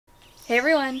Hey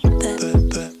everyone!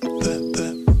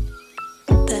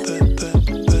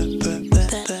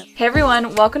 Hey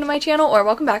everyone, welcome to my channel, or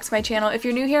welcome back to my channel. If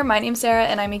you're new here, my name's Sarah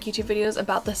and I make YouTube videos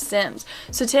about The Sims.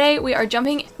 So today we are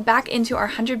jumping back into our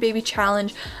 100 baby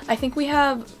challenge. I think we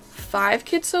have 5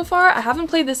 kids so far. I haven't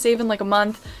played this save in like a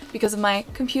month because of my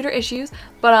computer issues,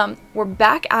 but we're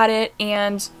back at it,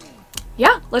 and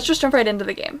yeah, let's just jump right into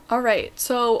the game. Alright,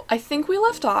 so I think we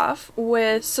left off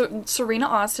with Serena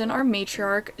Austin, our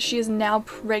matriarch. She is now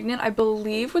pregnant, I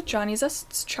believe, with Johnny's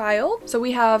child. So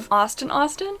we have Austin,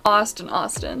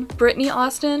 Brittany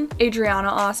Austin, Adriana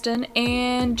Austin,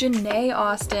 and Janae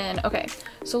Austin. Okay,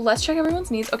 so let's check everyone's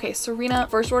needs. Okay, Serena,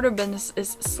 first order of business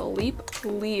is sleep,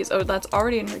 please. Oh, that's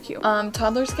already in her queue.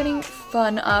 Toddler's getting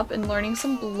fun up and learning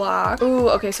some block. Ooh,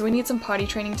 okay, so we need some potty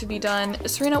training to be done.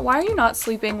 Serena, why are you not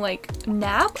sleeping? Like,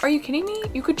 nap? Are you kidding me?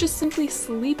 You could just simply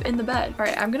sleep in the bed. All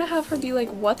right, I'm gonna have her be like,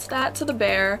 what's that, to the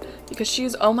bear, because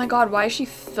she's, oh my god, why is she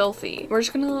filthy? We're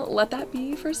just gonna let that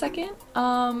be for a second.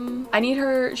 I need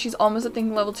her, she's almost at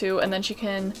thinking level 2, and then she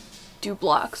can do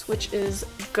blocks, which is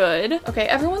good. Okay,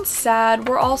 everyone's sad.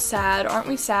 We're all sad. Aren't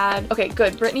we sad? Okay,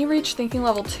 good. Brittany reached thinking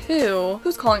level 2.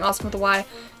 Who's calling Austin with a Y?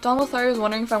 Don Lothario is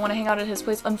wondering if I want to hang out at his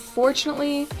place.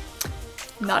 Unfortunately,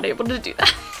 not able to do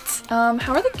that.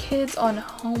 How are the kids on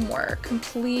homework?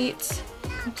 Complete.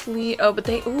 Oh, but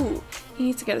ooh, he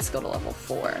needs to get a skill to level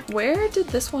 4. Where did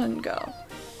this one go?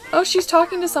 Oh, she's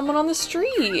talking to someone on the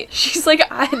street. She's like,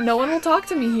 no one will talk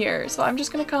to me here, so I'm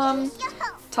just gonna come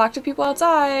talk to people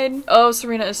outside. Oh,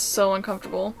 Serena is so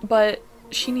uncomfortable, but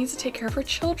she needs to take care of her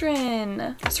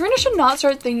children. Serena should not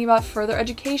start thinking about further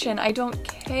education. I don't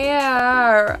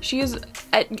care. She is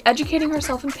educating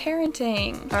herself in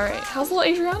parenting. All right, how's little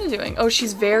Adriana doing? Oh,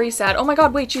 she's very sad. Oh my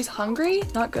god, wait, she's hungry?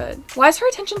 Not good. Why is her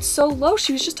attention so low?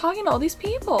 She was just talking to all these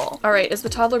people. All right, is the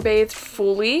toddler bathed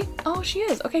fully? Oh, she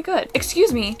is. Okay, good.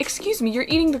 Excuse me, you're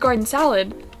eating the garden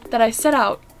salad that I set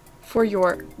out for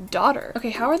your daughter.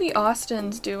 Okay, how are the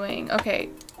Austins doing? Okay,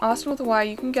 Austin with a Y,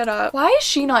 you can get up. Why is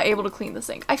she not able to clean the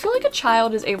sink? I feel like a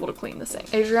child is able to clean the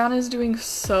sink. Adriana is doing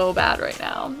so bad right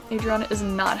now. Adriana is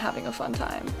not having a fun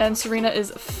time. And Serena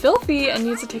is filthy and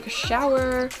needs to take a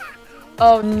shower.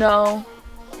 Oh no.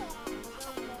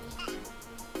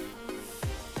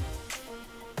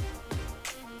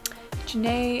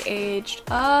 Janae aged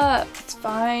up. It's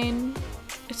fine.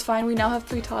 It's fine. We now have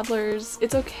 3 toddlers.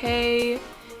 It's okay.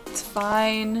 It's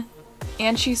fine.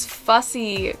 And she's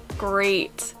fussy.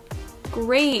 Great.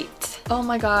 Oh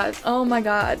my god.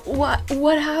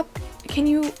 What happened? Can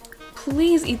you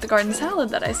please eat the garden salad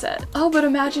that I said? Oh, but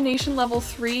imagination level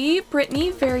 3. Brittany,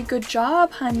 very good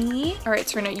job, honey. All right,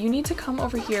 Serena, you need to come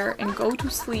over here and go to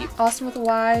sleep. Austin with a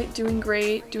Y, doing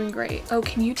great. Oh,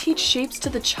 can you teach shapes to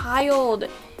the child?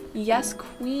 Yes,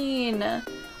 queen.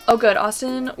 Oh, good.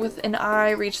 Austin with an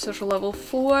I reached social level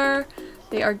 4.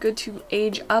 They are good to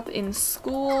age up in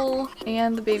school,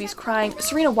 and the baby's crying.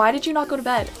 Serena, why did you not go to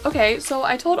bed? Okay, so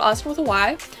I told Austin with a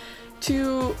Y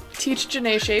to teach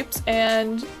Janae shapes,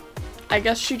 and I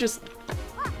guess she just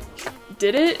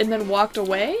did it and then walked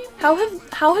away? How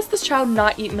has this child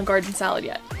not eaten a garden salad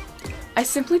yet? I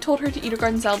simply told her to eat a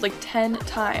garden salad like 10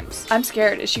 times. I'm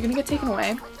scared. Is she gonna get taken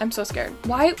away? I'm so scared.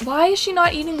 Why is she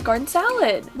not eating the garden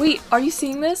salad? Wait, are you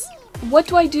seeing this? What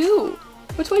do I do?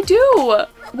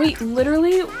 Wait,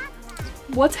 literally,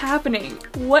 what's happening?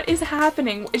 What is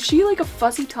happening? Is she like a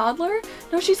fussy toddler?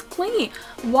 No, she's clingy.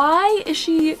 Why is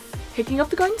she picking up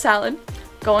the garden salad,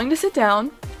 going to sit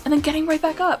down, and then getting right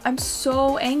back up? I'm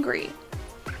so angry.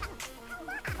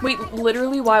 Wait,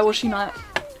 literally, why will she not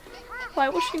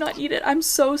eat it? I'm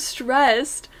so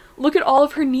stressed. Look at all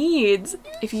of her needs.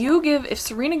 If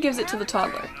Serena gives it to the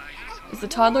toddler, is the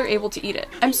toddler able to eat it?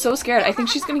 I'm so scared. I think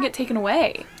she's gonna get taken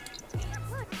away.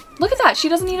 Look at that, she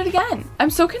doesn't eat it again.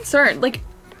 I'm so concerned. Like,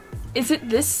 is it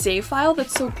this save file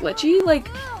that's so glitchy? Like,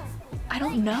 I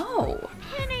don't know.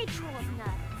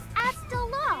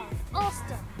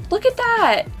 Look at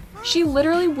that. She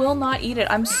literally will not eat it.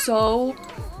 I'm so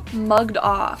mugged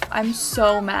off. I'm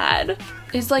so mad.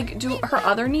 Do her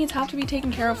other needs have to be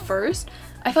taken care of first?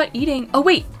 I thought eating, oh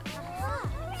wait.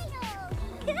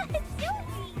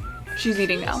 She's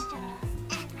eating now.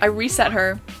 I reset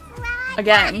her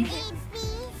again.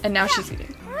 And now she's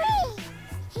eating.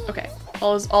 Okay,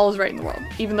 all is right in the world,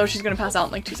 even though she's gonna pass out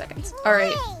in like 2 seconds. All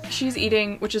right, she's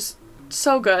eating, which is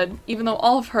so good, even though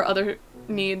all of her other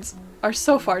needs are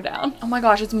so far down. Oh my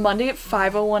gosh, it's Monday at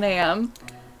 5:01 a.m.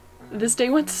 This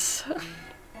day went so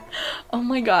oh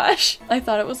my gosh. I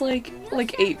thought it was like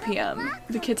 8 p.m.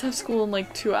 The kids have school in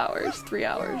like 2 hours, 3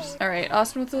 hours. All right,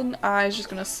 Austin with an I is just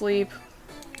gonna sleep.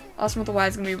 Austin with a Y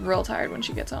is gonna be real tired when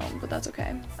she gets home, but that's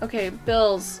okay. Okay,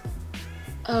 bills.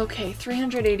 Okay,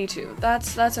 382.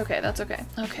 That's okay, that's okay.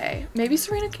 Okay, maybe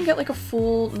Serena can get like a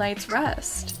full night's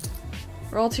rest.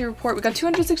 Royalty report, we got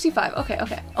 265. Okay,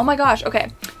 okay. Oh my gosh,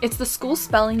 okay. It's the school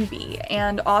spelling bee,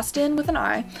 and Austin, with an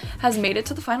I, has made it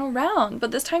to the final round,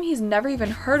 but this time he's never even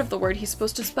heard of the word he's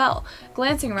supposed to spell.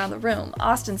 Glancing around the room,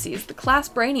 Austin sees the class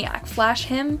brainiac flash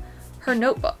him her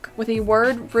notebook with a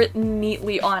word written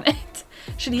neatly on it.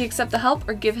 Should he accept the help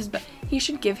or give his he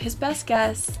should give his best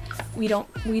guess. We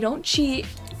don't cheat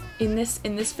in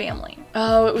this family.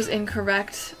 Oh, it was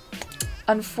incorrect.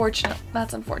 Unfortunate.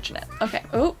 That's unfortunate. Okay.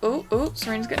 Oh,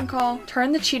 Serena's getting a call.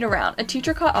 Turn the cheat around. A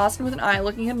teacher caught Austin with an eye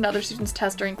looking at another student's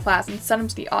test during class and sent him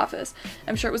to the office.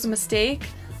 I'm sure it was a mistake.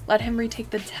 Let him retake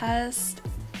the test.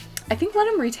 I think let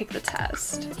him retake the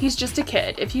test. He's just a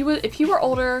kid. If he were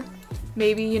older,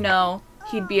 maybe, you know,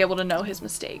 he'd be able to know his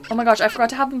mistake. Oh my gosh, I forgot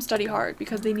to have them study hard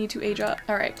because they need to age up.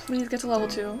 All right, please get to level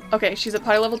 2. Okay, she's at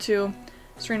potty level 2.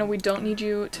 Serena, we don't need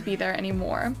you to be there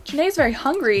anymore. Janae's very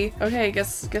hungry. Okay,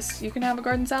 guess you can have a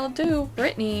garden salad too.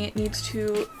 Brittany needs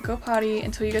to go potty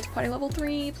until you get to potty level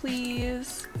 3,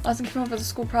 please. Austin came up with a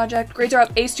school project. Grades are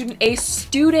up. A student. A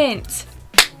student.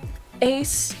 A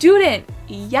student.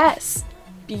 Yes.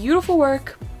 Beautiful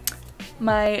work.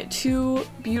 My 2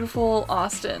 beautiful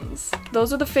Austins.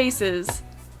 Those are the faces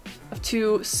of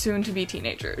 2 soon-to-be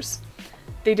teenagers.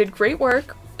 They did great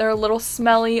work. They're a little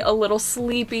smelly, a little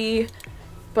sleepy,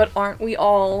 but aren't we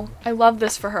all? I love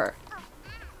this for her.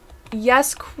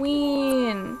 Yes,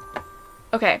 queen.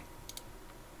 Okay.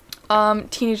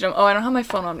 Teenage gym. Oh, I don't have my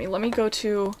phone on me. Let me go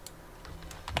to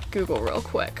Google real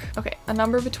quick. Okay, a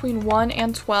number between 1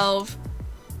 and 12.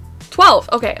 12!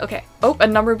 Okay, okay. Oh, a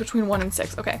number between 1 and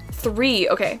 6. Okay. 3.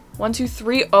 Okay. 1, 2,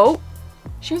 3. Oh!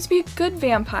 She must be a good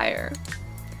vampire.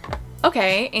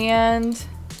 Okay, and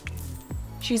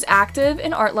she's active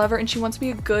in art lover and she wants to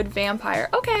be a good vampire.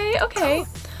 Okay, okay.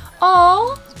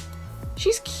 Aw!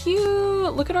 She's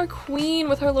cute! Look at our queen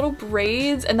with her little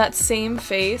braids and that same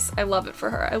face. I love it for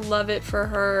her. I love it for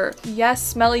her. Yes,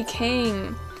 smelly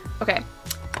king. Okay.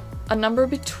 A number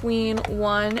between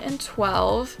 1 and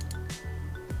 12.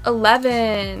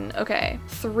 11. Okay.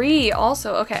 3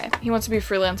 also. Okay. He wants to be a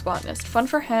freelance botanist. Fun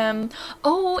for him.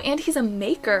 Oh, and he's a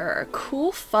maker.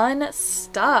 Cool, fun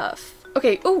stuff.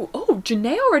 Okay. Oh,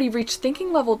 Janae already reached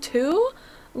thinking level 2?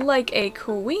 Like a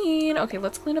queen. Okay,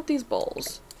 let's clean up these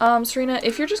bowls. Serena,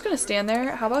 if you're just gonna stand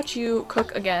there, how about you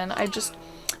cook again? I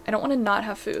don't want to not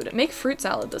have food. Make fruit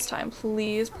salad this time,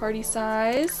 please. Party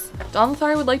size. Don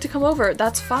Lothari would like to come over.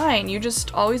 That's fine. You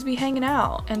just always be hanging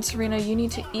out. And Serena, you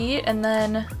need to eat, and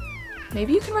then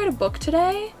maybe you can write a book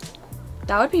today?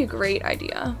 That would be a great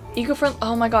idea. Eco-friendly.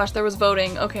 Oh my gosh, there was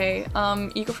voting. Okay.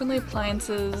 Eco-friendly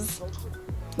appliances.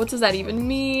 What does that even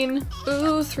mean?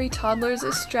 Ooh, 3 toddlers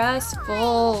is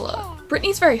stressful.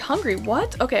 Brittany's very hungry.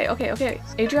 What? Okay, okay, okay.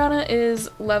 Adriana is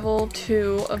level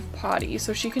 2 of potty,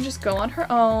 so she can just go on her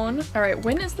own. All right,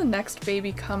 when is the next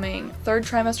baby coming? 3rd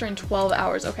trimester in 12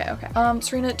 hours. Okay, okay.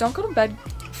 Serena, don't go to bed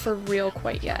for real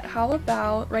quite yet. How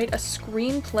about write a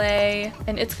screenplay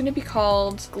and it's gonna be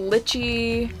called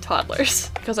Glitchy Toddlers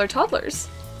because our toddlers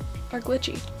are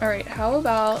glitchy. All right, how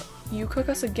about you cook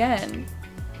us again?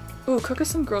 Ooh, cook us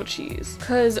some grilled cheese.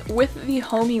 Because with the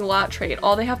homie lot trait,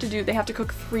 all they have to do, they have to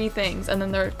cook 3 things and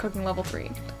then they're cooking level 3,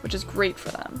 which is great for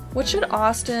them. What should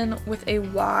Austin with a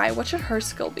Y, what should her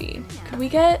skill be? Could we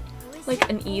get like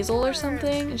an easel or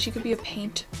something and she could be a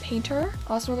painter?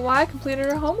 Austin with a Y completed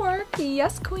her homework.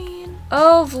 Yes, queen.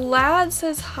 Oh, Vlad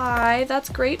says hi. That's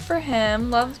great for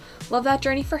him. Love that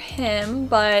journey for him,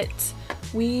 but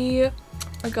we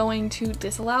are going to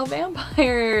disallow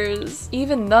vampires,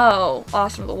 even though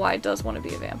Austin with a Y does want to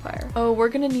be a vampire. Oh, we're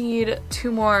gonna need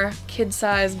 2 more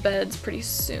kid-sized beds pretty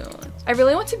soon. I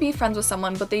really want to be friends with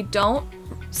someone, but they don't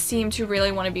seem to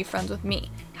really want to be friends with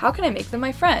me. How can I make them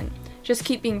my friend? Just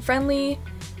keep being friendly,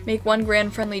 make one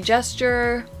grand friendly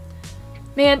gesture.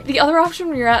 Man, the other option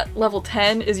when you're at level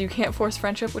 10 is you can't force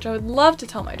friendship, which I would love to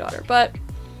tell my daughter, but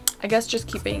I guess just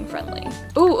keep being friendly.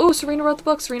 Ooh, Serena wrote the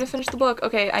book. Serena finished the book.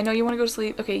 Okay, I know you want to go to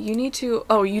sleep. Okay, you need to,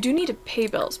 oh, you do need to pay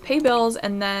bills. Pay bills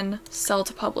and then sell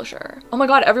to publisher. Oh my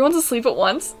god, everyone's asleep at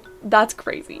once? That's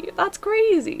crazy. That's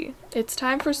crazy. It's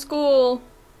time for school.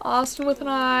 Austin with an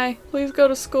I. Please go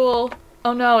to school.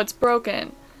 Oh no, it's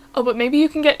broken. Oh, but maybe you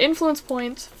can get influence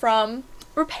points from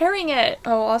repairing it.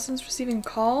 Oh, Austin's receiving a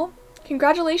call.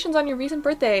 Congratulations on your recent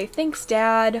birthday. Thanks,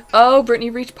 Dad. Oh,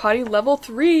 Brittany reached potty level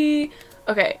 3.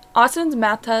 Okay, Austin's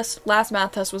last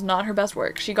math test was not her best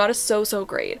work. She got a so-so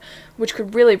grade, which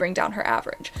could really bring down her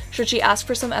average. Should she ask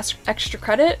for some extra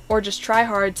credit or just try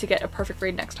hard to get a perfect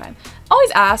grade next time?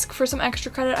 Always ask for some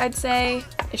extra credit, I'd say.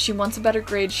 If she wants a better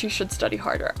grade, she should study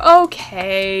harder.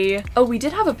 Okay. Oh, we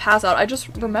did have a pass out. I just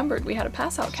remembered we had a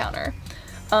pass out counter.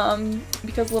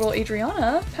 Because little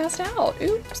Adriana passed out.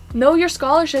 Oops. Know your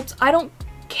scholarships. I don't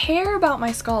care about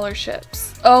my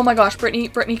scholarships. Oh my gosh, Brittany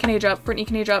can age up. Brittany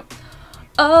can age up.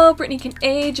 Oh, Brittany can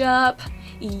age up.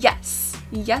 Yes.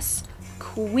 Yes,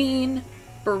 Queen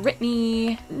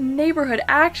Brittany. Neighborhood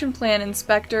action plan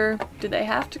inspector. Do they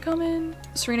have to come in?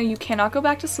 Serena, you cannot go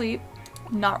back to sleep.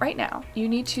 Not right now. You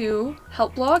need to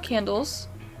help blow out candles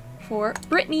for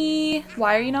Brittany.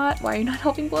 Why are you not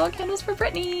helping blow out candles for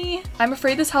Brittany? I'm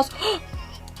afraid this household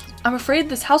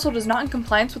is not in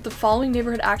compliance with the following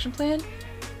neighborhood action plan.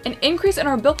 An increase in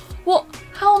our bill. Well,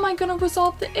 how am I gonna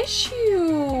resolve the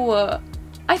issue?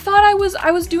 I thought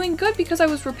I was doing good because I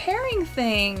was repairing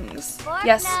things.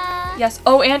 Yes, yes.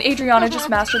 Oh, and Adriana just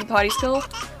mastered the potty skill.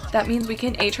 That means we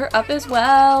can age her up as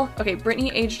well. Okay,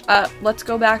 Brittany aged up. Let's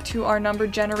go back to our number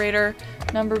generator.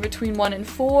 Number between 1 and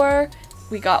 4.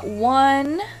 We got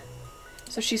 1.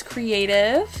 So she's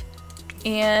creative.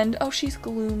 And, oh, she's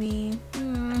gloomy.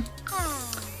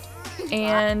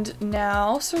 And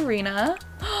now Serena.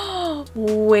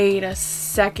 Wait a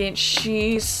second,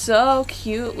 she's so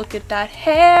cute. Look at that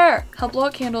hair. Help blow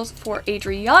out candles for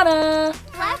Adriana.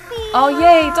 Oh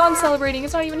yay, Dawn's celebrating.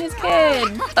 It's not even his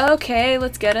kid. Okay,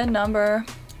 let's get a number.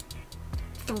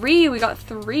 3, we got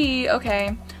 3.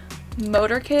 Okay.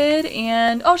 Motor kid,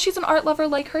 and oh, she's an art lover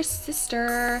like her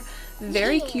sister.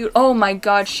 Very cute. Oh my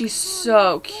god, she's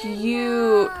so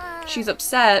cute. She's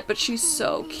upset, but she's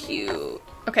so cute.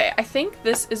 Okay, I think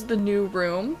this is the new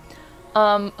room.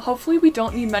 Hopefully we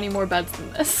don't need many more beds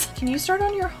than this. Can you start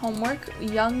on your homework,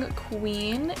 young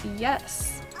queen?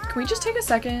 Yes. Can we just take a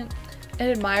second and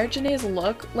admire Janae's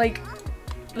look? Like,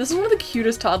 this is one of the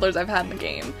cutest toddlers I've had in the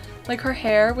game. Like, her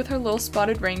hair with her little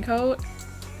spotted raincoat.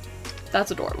 That's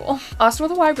adorable. Austin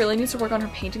with a Y really needs to work on her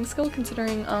painting skill,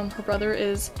 considering her brother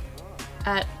is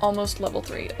at almost level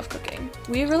 3 of cooking.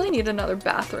 We really need another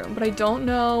bathroom, but I don't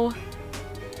know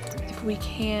we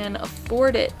can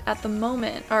afford it at the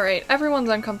moment. All right, everyone's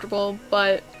uncomfortable,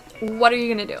 but what are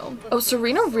you gonna do? Oh,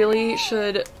 Serena really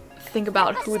should think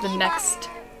about who the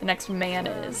next man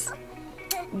is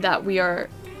that we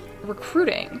are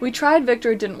recruiting. We tried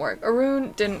Victor, it didn't work.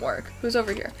 Arun didn't work. Who's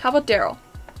over here? How about Daryl?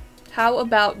 How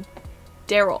about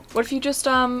Daryl? What if you just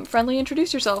friendly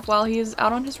introduce yourself while he's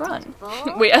out on his run?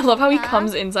 Wait, I love how he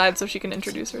comes inside so she can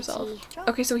introduce herself.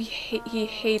 Okay, so he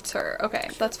hates her. Okay,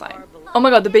 that's fine. Oh my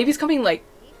god, the baby's coming like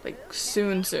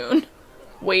soon.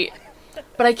 Wait.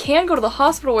 But I can go to the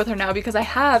hospital with her now because I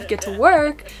have get to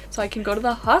work, so I can go to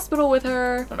the hospital with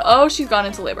her. Oh, she's gone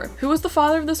into labor. Who was the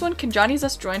father of this one? Can Johnny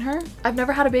Zest join her? I've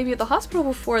never had a baby at the hospital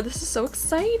before. This is so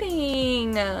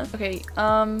exciting. Okay,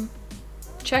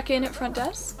 check in at front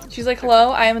desk. She's like,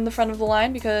 hello, I am in the front of the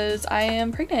line because I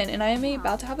am pregnant and I am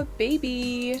about to have a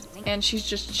baby. And she's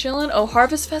just chilling. Oh,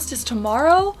 Harvest Fest is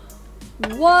tomorrow?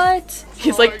 What?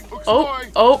 He's like,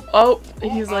 oh.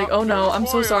 He's like, oh no, I'm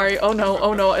so sorry. Oh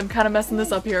no, I'm kind of messing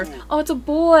this up here. Oh, it's a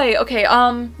boy. Okay,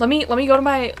 let me go to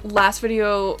my last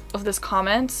video of this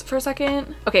comments for a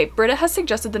second. Okay, Britta has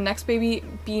suggested the next baby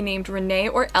be named Renee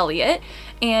or Elliot.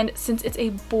 And since it's a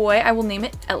boy, I will name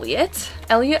it Elliot.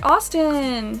 Elliot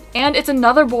Austin. And it's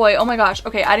another boy. Oh my gosh.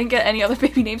 Okay, I didn't get any other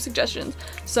baby name suggestions.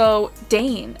 So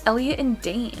Dane. Elliot and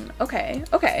Dane. Okay.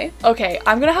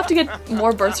 I'm gonna have to get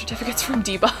more birth certificates from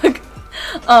Debug.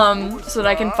 So that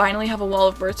I can finally have a wall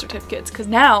of birth certificates, because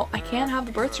now I can't have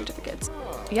the birth certificates.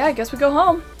 Yeah, I guess we go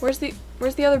home. Where's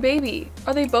the other baby?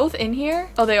 Are they both in here?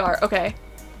 Oh, they are. Okay.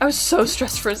 I was so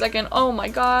stressed for a second. Oh my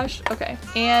gosh. Okay.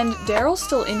 And Daryl's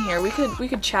still in here. We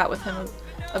could chat with him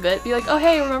a bit. Be like, oh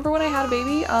hey, remember when I had a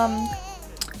baby?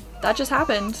 That just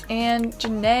happened. And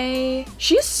Janae,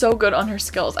 she's so good on her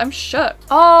skills. I'm shook.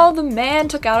 Oh, the man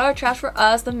took out our trash for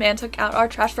us. The man took out our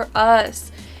trash for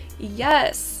us.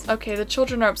 Yes. Okay, the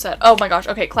children are upset. Oh my gosh.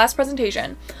 Okay, class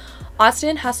presentation.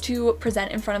 Austin has to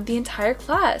present in front of the entire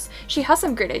class. She has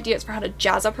some great ideas for how to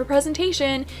jazz up her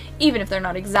presentation, even if they're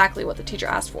not exactly what the teacher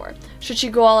asked for. Should she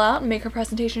go all out and make her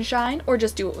presentation shine, or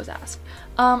just do what was asked?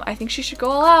 I think she should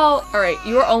go all out. All right,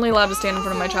 you are only allowed to stand in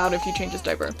front of my child if you change his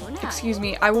diaper. Excuse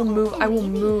me, I will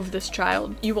move this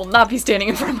child. You will not be standing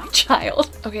in front of my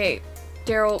child. Okay.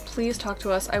 Daryl, please talk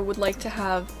to us. I would like to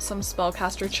have some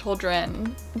spellcaster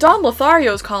children. Don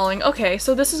Lothario's calling. Okay,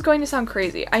 so this is going to sound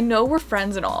crazy. I know we're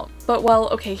friends and all, but well,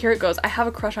 okay, here it goes. I have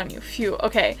a crush on you. Phew,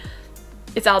 okay.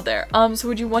 It's out there. So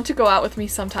would you want to go out with me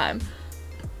sometime?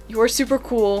 You're super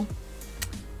cool.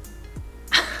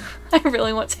 I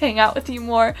really want to hang out with you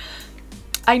more.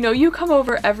 I know you come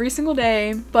over every single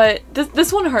day, but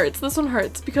this one hurts. This one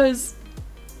hurts because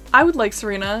I would like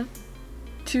Serena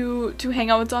to hang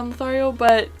out with Don Lothario,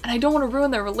 and I don't want to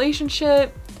ruin their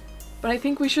relationship, but I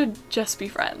think we should just be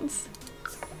friends.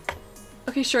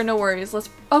 Okay, sure, no worries.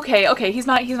 Okay, he's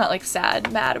not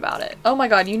like mad about it. Oh my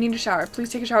god, you need a shower. Please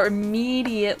take a shower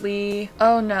immediately.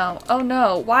 Oh no. Oh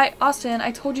no. Why, Austin,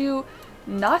 I told you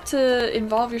not to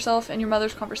involve yourself in your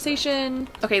mother's conversation.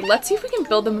 Okay, let's see if we can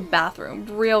build them a bathroom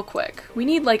real quick. We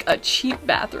need like a cheap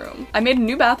bathroom. I made a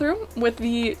new bathroom with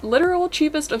the literal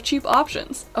cheapest of cheap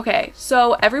options. Okay,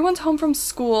 so everyone's home from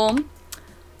school.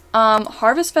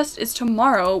 Harvest Fest is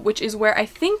tomorrow, which is where I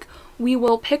think we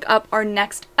will pick up our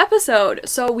next episode.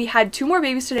 So we had 2 more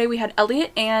babies today. We had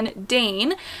Elliot and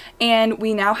Dane, and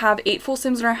we now have 8 full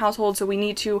Sims in our household, so we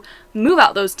need to move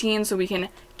out those teens so we can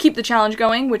keep the challenge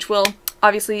going, which will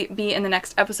obviously be in the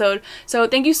next episode. So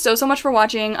thank you so much for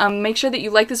watching. Make sure that you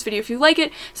like this video if you like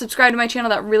it. Subscribe to my channel.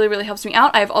 That really helps me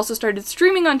out. I've also started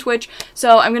streaming on Twitch,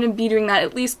 so I'm going to be doing that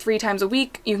at least 3 times a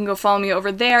week. You can go follow me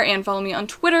over there and follow me on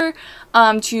Twitter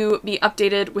to be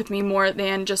updated with me more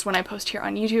than just when I post here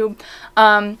on YouTube.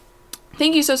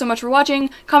 Thank you so much for watching.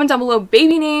 Comment down below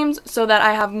baby names so that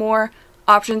I have more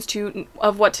options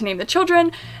of what to name the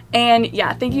children. And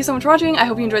yeah, thank you so much for watching. I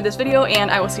hope you enjoyed this video, and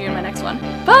I will see you in my next one.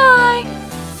 Bye!